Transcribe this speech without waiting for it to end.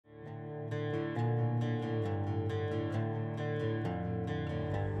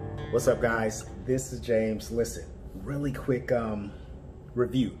What's up, guys? This is James. Listen, really quick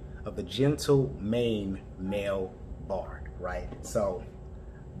review of the Gentlemane Male Bar, right? So,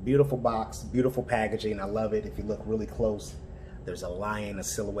 beautiful box, beautiful packaging. I love it. If you look really close, there's a lion, a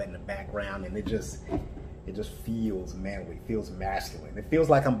silhouette in the background, and it just feels manly, feels masculine. It feels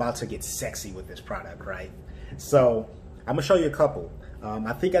like I'm about to get sexy with this product, right? So, I'm gonna show you a couple.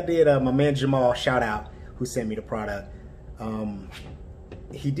 I think I did my man Jamal, shout out, who sent me the product.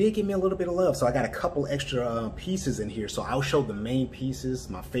 He did give me a little bit of love, so I got a couple extra pieces in here. So I'll show the main pieces,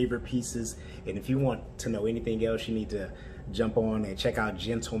 my favorite pieces, and if you want to know anything else, you need to jump on and check out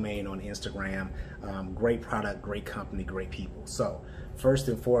Gentlemane on Instagram. Great product, great company, great people. So first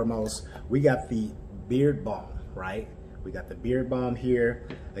and foremost, we got the beard balm, right? We got the beard balm here.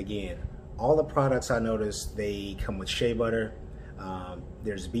 Again, all the products I noticed, they come with shea butter.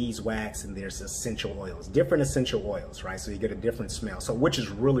 There's beeswax and there's essential oils, different essential oils, right? So you get a different smell, so which is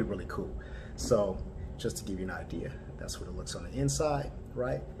really, really cool. So just to give you an idea, that's what it looks on the inside,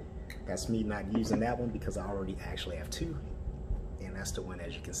 right? That's me not using that one because I already actually have two, and that's the one,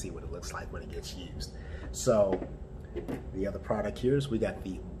 as you can see, what it looks like when it gets used. So the other product here is we got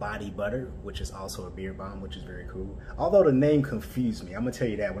the body butter, which is also a beard balm, which is very cool. Although the name confused me, I'm gonna tell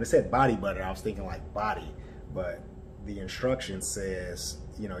you that. When it said body butter, I was thinking like body, but the instruction says,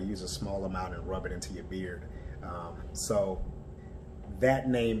 you know, use a small amount and rub it into your beard. So that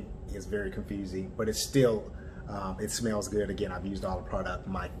name is very confusing, but it's still, it smells good. Again, I've used all the product.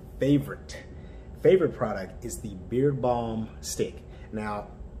 My favorite product is the beard balm stick. Now,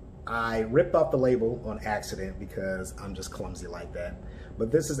 I ripped off the label on accident because I'm just clumsy like that.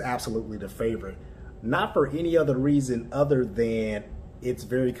 But this is absolutely the favorite. Not for any other reason other than it's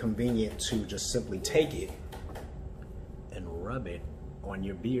very convenient to just simply take it and rub it on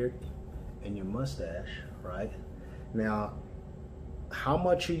your beard and your mustache, right? Now, how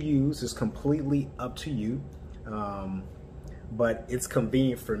much you use is completely up to you, but it's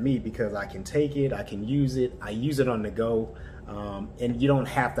convenient for me because I can take it, I can use it, I use it on the go, and you don't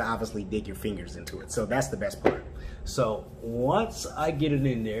have to obviously dig your fingers into it. So that's the best part. So once I get it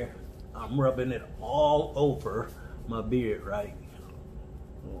in there, I'm rubbing it all over my beard, right?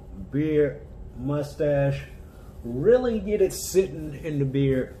 Beard, mustache, really get it sitting in the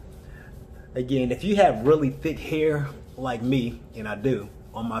beard. Again, if you have really thick hair like me, and I do,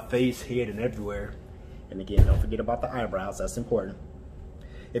 on my face, head, and everywhere, and again, don't forget about the eyebrows, that's important.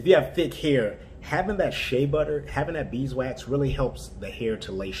 If you have thick hair, having that shea butter, having that beeswax really helps the hair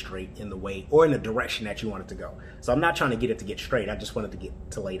to lay straight in the way or in the direction that you want it to go. So I'm not trying to get it to get straight, I just want it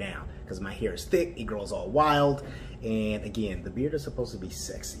to lay down because my hair is thick, it grows all wild, and again, the beard is supposed to be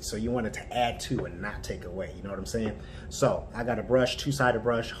sexy, so you want it to add to and not take away, you know what I'm saying? So I got a brush, two-sided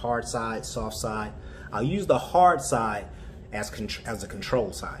brush, hard side, soft side. I'll use the hard side as a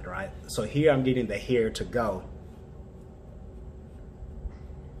control side, right? So here I'm getting the hair to go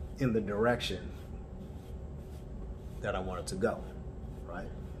in the direction that I want it to go, right?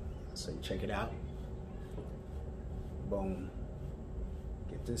 So you check it out. Boom.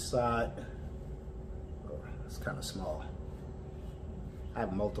 Get this side. Oh, it's kind of small. I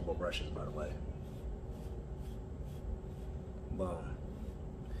have multiple brushes, by the way. Boom.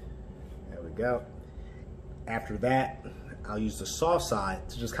 There we go. After that, I'll use the soft side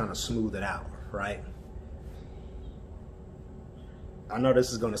to just kind of smooth it out, right? I know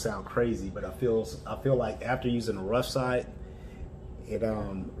this is going to sound crazy, but I feel like after using the rough side, it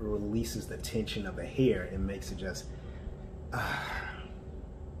releases the tension of the hair and makes it just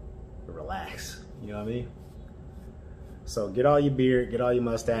relax. You know what I mean? So get all your beard, get all your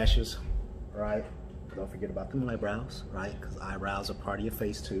mustaches, right? Don't forget about the eyebrows, right? Because eyebrows are part of your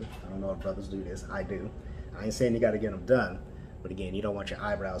face too. I don't know if brothers do this. I do. I ain't saying you got to get them done, but again, you don't want your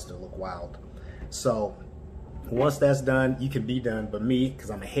eyebrows to look wild. So once that's done, you can be done, but me,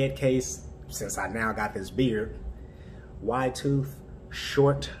 because I'm a head case, since I now got this beard, wide tooth,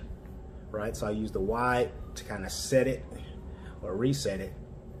 short, right? So I use the wide to kind of set it or reset it.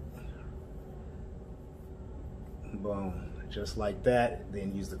 Boom, just like that.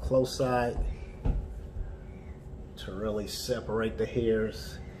 Then use the close side to really separate the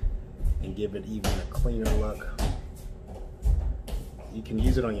hairs and give it even a cleaner look. You can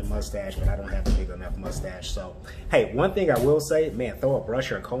use it on your mustache, but I don't have a big enough mustache. So, hey, one thing I will say, man, throw a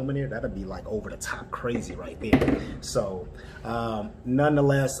brush or a comb in there, that'll be like over the top crazy right there. So,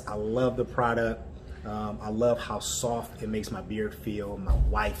 nonetheless, I love the product. I love how soft it makes my beard feel. My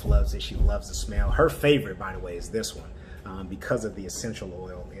wife loves it. She loves the smell. Her favorite, by the way, is this one because of the essential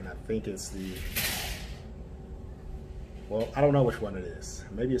oil, and I think it's the, well, I don't know which one it is.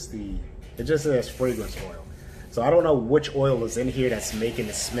 Maybe it's the, it just says fragrance oil. So I don't know which oil is in here that's making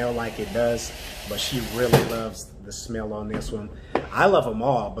it smell like it does, but she really loves the smell on this one. I love them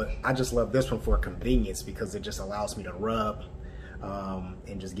all, but I just love this one for convenience because it just allows me to rub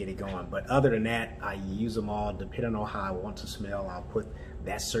and just get it going. But other than that, I use them all. Depending on how I want to smell, I'll put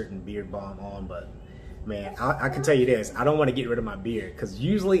that certain beard balm on. But man, I can tell you this, I don't want to get rid of my beard because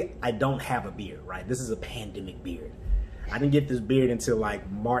usually I don't have a beard, right? This is a pandemic beard. I didn't get this beard until like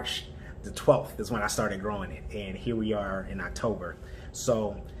March the 12th is when I started growing it. And here we are in October.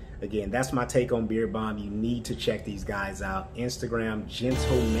 So again, that's my take on beard balm. You need to check these guys out. Instagram,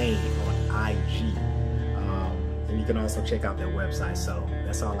 Gentlemane on IG. And you can also check out their website. So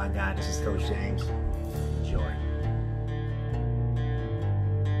that's all I got. This is Coach James. Enjoy.